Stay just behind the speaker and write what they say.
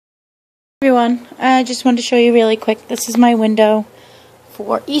Everyone, I just wanted to show you really quick. This is my window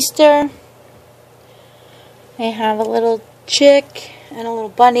for Easter. I have a little chick and a little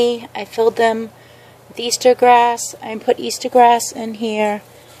bunny. I filled them with Easter grass. I put Easter grass in here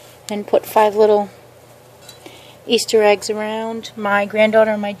and put 5 little Easter eggs around. My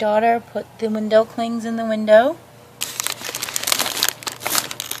granddaughter and my daughter put the window clings in the window.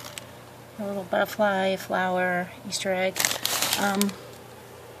 A little butterfly, a flower, Easter egg.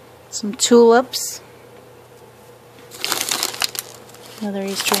 Some tulips, another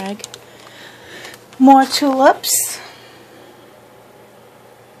Easter egg, more tulips,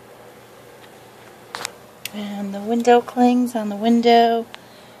 and the window clings on the window.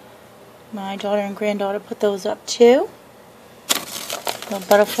 My daughter and granddaughter put those up too. Little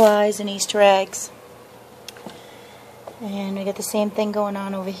butterflies and Easter eggs. And we got the same thing going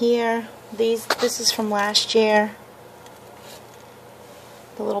on over here. This is from last year.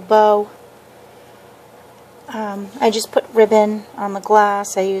 The little bow. I just put ribbon on the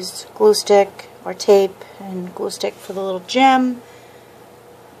glass. I used glue stick or tape and glue stick for the little gem,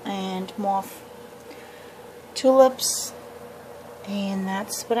 and more tulips, and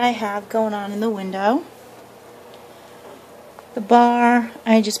that's what I have going on in the window. The bar,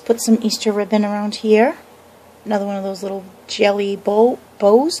 I just put some Easter ribbon around here. Another one of those little jelly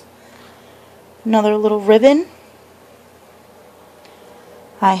bows. Another little ribbon.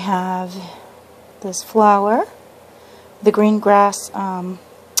 I have this flower, the green grass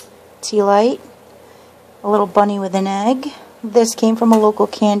tea light, a little bunny with an egg. This came from a local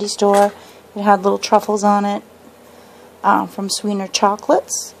candy store. It had little truffles on it from Sweetener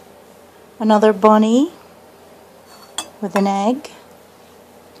Chocolates. Another bunny with an egg.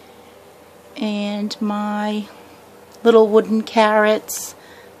 And my little wooden carrots.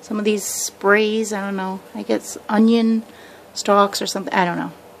 Some of these sprays, I don't know, I guess onion stalks or something, I don't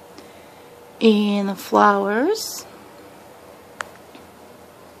know. And the flowers.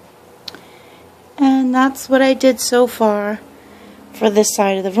 And that's what I did so far for this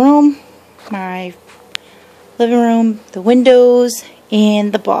side of the room. My living room, the windows,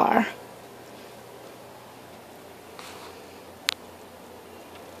 and the bar.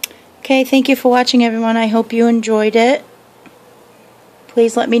 Okay, thank you for watching, everyone. I hope you enjoyed it.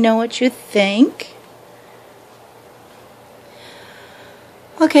 Please let me know what you think.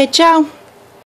 Okay, ciao.